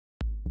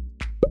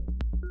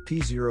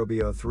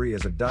P0B03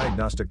 is a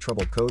diagnostic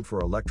trouble code for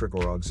electric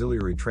or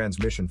auxiliary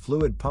transmission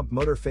fluid pump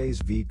motor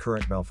phase V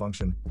current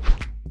malfunction.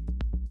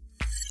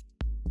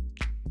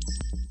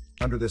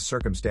 Under this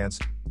circumstance,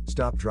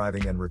 stop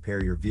driving and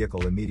repair your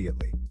vehicle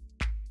immediately.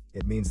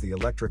 It means the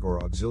electric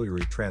or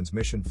auxiliary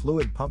transmission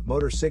fluid pump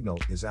motor signal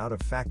is out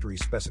of factory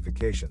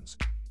specifications.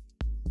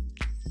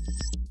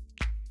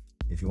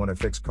 If you want to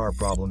fix car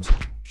problems,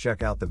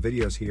 check out the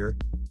videos here.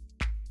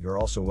 You're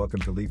also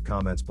welcome to leave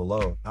comments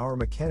below. Our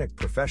mechanic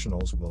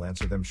professionals will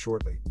answer them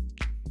shortly.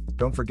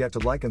 Don't forget to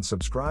like and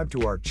subscribe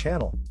to our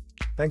channel.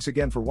 Thanks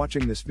again for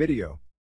watching this video.